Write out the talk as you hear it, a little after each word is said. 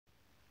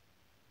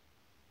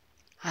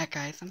Hi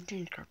guys, I'm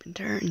James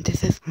Carpenter, and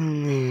this is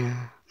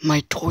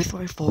my Toy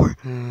Story 4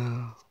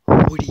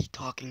 Woody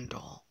talking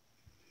doll.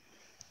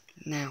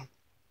 Now,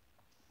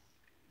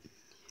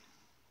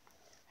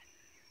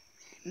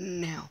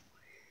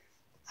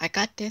 I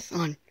got this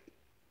on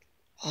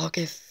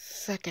August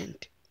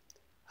 2nd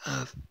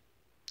of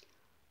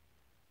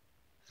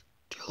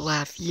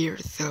last year,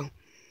 so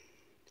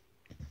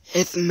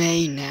it's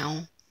May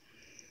now,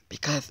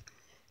 because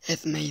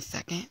it's May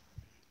 2nd,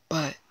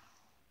 but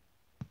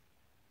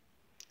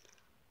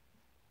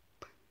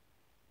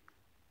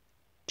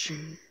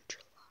June,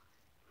 July.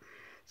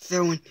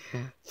 So in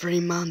 3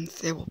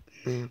 months, it will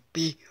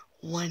be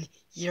 1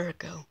 year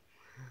ago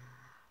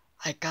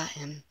I got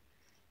him,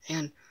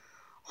 and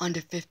on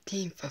the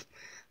 15th of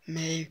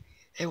May,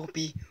 it will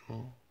be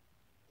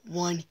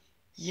 1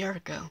 year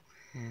ago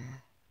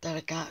that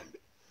I got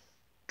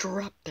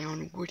Drop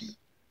Down Woody.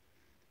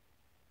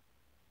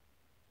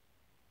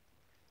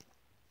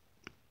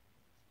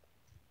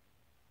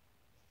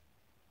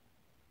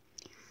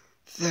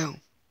 So,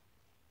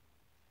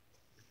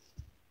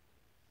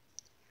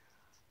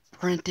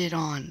 printed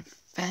on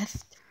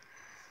vest,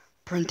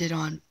 printed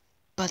on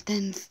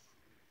buttons,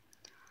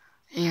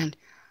 and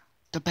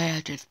the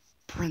badge is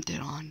printed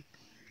on.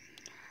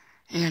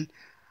 And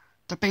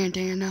the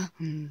bandana,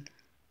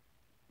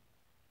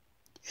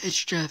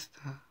 it's just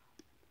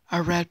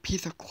a red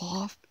piece of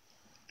cloth.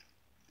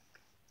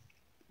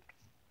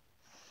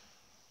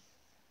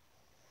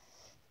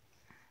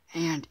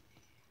 And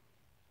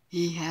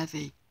he has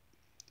a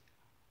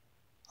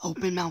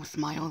open mouth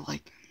smile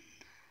like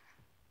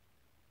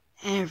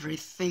every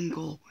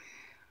single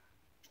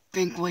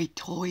Thinkway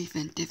Toys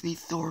and Disney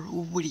Store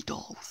Woody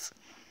dolls.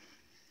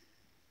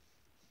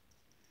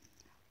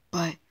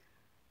 But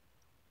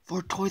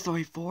for Toy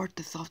Story 4,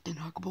 the soft and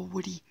huggable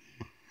Woody,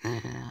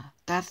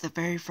 that's the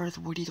very first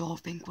Woody doll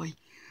Thinkway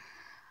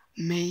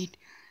made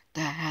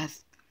that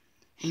has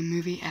a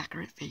movie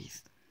accurate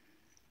face.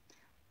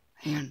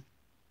 And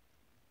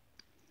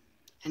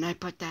I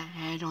put that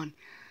head on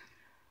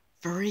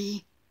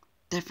 3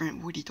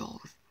 different Woody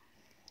dolls.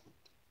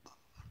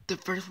 The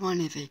first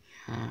one is a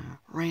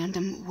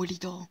random Woody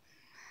doll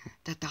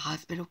that the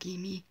hospital gave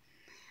me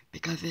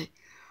because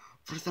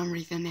for some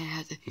reason it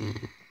has the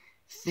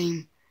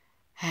same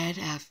head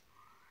as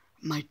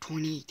my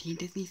 2018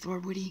 Disney Store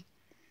Woody.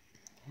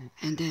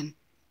 And then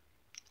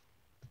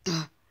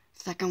the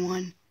second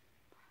one,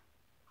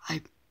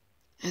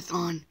 it's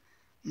on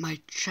my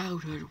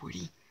childhood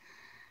Woody.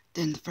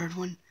 Then the third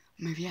one,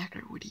 movie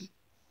accurate Woody.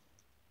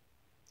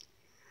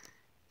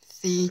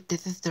 See,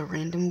 this is the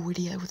random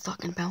Woody I was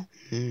talking about.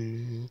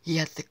 He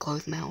has the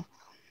closed mouth.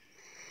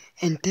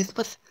 And this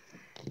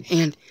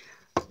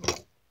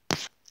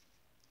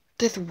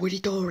Woody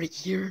doll right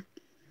here,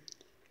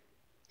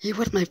 he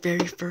was my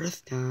very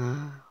first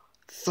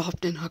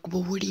soft and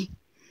huggable Woody.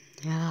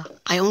 Yeah.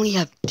 I only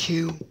have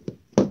 2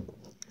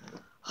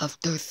 of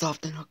those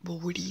soft and huggable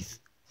Woodies.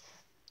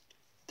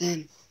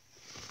 Then,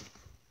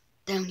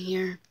 down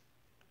here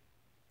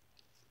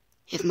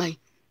is my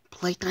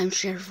Playtime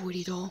Sheriff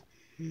Woody doll.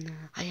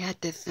 I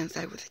had this since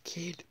I was a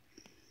kid.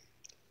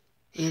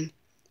 And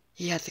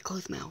he has a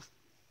closed mouth.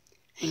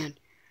 And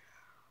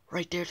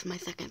right there's my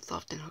second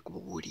soft and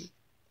huggable Woody.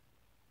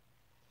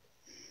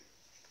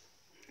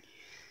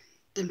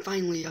 Then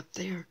finally up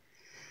there,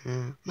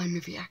 my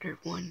movie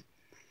accurate one,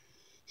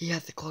 he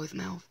has a closed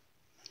mouth.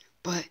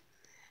 But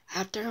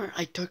after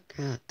I took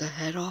the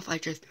head off, I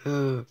just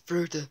threw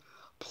the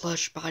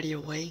plush body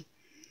away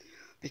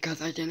because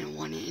I didn't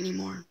want it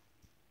anymore.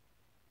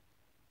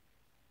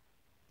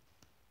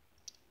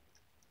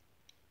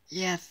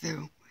 Yeah,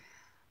 so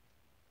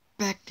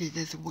back to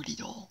this Woody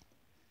doll.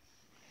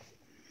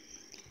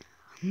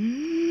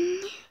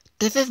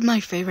 This is my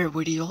favorite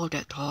Woody doll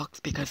that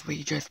talks because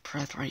we just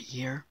press right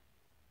here.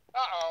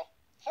 Uh-oh.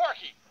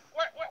 Forky!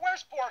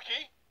 Where's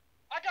Forky?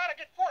 I gotta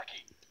get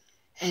Forky!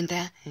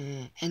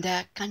 And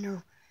that kind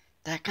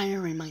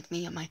of reminds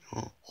me of my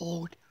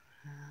old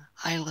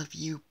I Love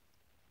You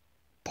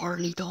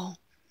Barney doll.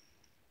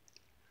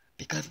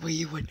 Because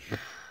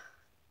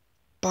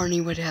Barney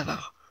would have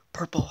a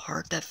purple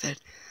heart that said,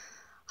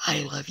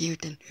 I love you,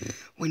 then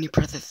when you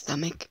press his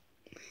stomach,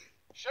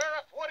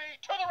 Sheriff Woody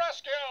to the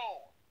rescue!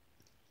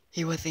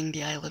 he would sing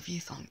the I love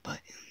you song, but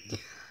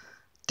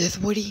this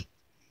Woody,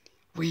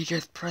 where you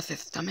just press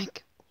his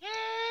stomach,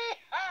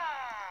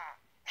 Yee-haw!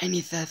 and he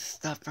says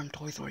stuff from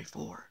Toy Story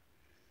 4.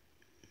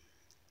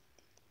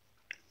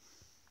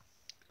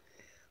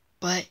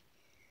 But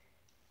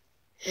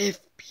if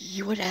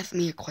you would ask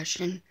me a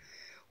question,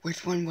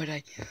 which one would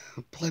I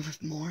play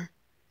with more?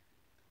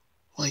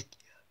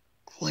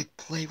 Like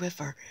play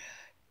with or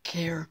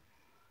care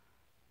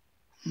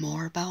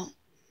more about?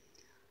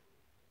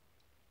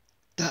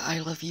 The I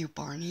Love You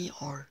Barney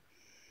or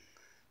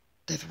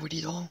this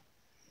Woody doll?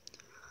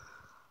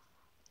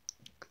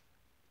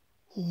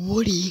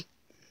 Woody,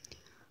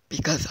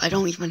 because I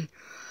don't even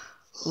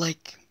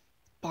like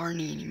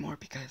Barney anymore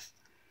because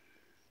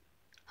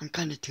I'm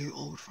kind of too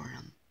old for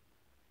him.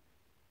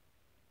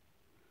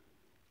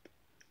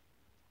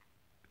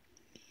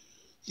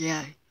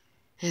 Yeah,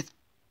 his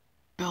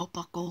belt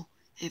buckle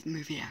is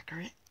movie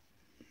accurate.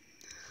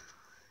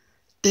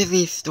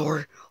 Disney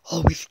Store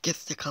always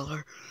gets the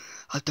color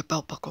of the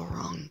belt buckle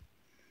wrong.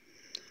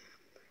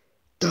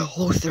 The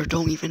holster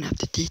don't even have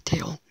the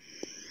detail.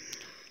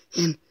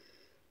 And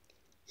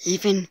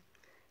even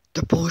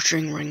the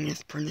bowstring ring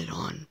is printed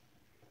on.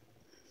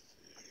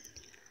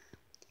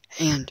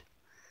 And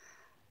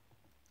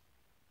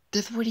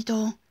this Woody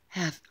doll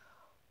has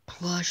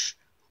plush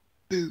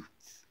boots.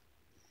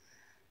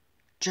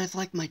 Just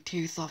like my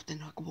two soft and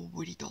huggable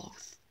Woody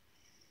dolls.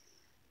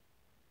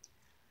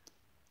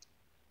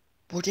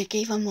 But they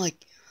gave him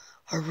like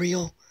a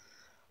real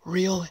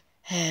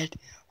head,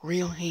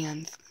 real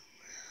hands,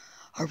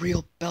 a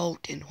real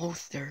belt and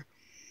holster.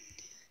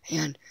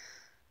 And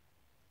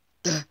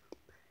the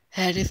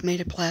head is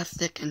made of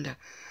plastic and the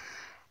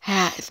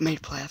hat is made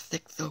of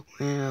plastic, so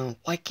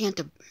why can't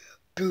the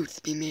boots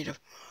be made of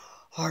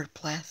hard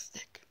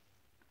plastic?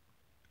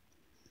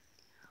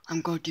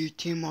 I'm going to do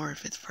 2 more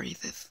of his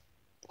phrases.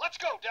 Let's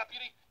go,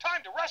 Deputy.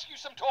 Time to rescue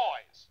some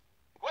toys.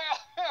 Well,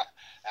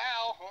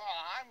 Al,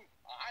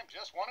 I'm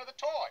just one of the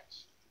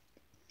toys.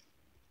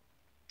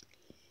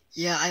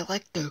 Yeah, I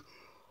like the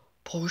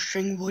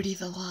pull-string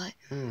Woodies a lot,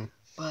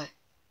 but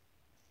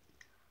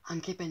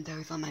I'm keeping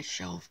those on my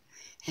shelf,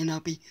 and I'll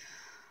be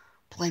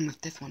playing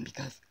with this one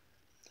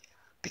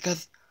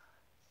because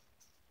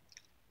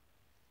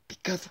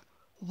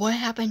what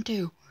happened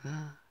to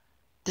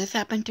this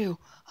happened to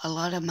a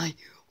lot of my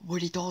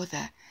Woody dolls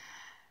that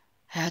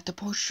had the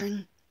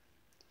pull-string.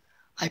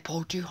 I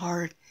pulled too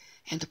hard,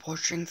 and the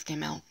pull-strings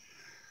came out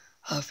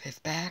of his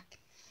back,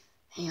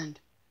 and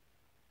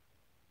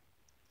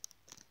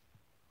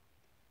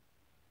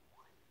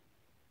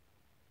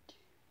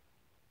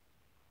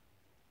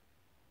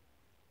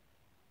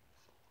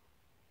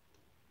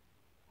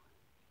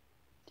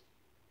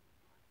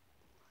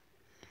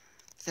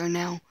so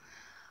now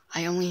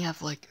I only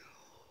have like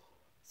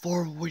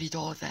 4 Woody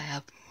dolls that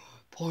have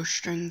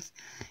pull-strings,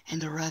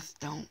 and the rest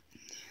don't.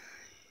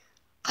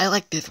 I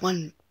like this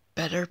one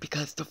better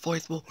because the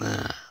voice will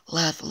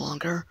last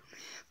longer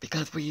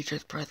because we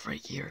just press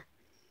right here.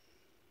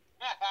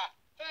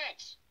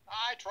 Thanks.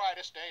 I try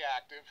to stay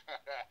active.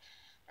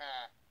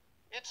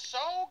 It's so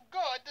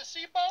good to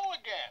see Bo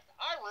again.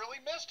 I really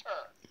missed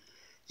her.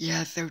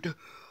 Yeah, so the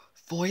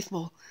voice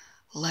will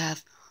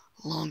last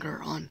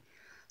longer on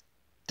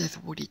this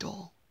Woody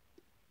doll.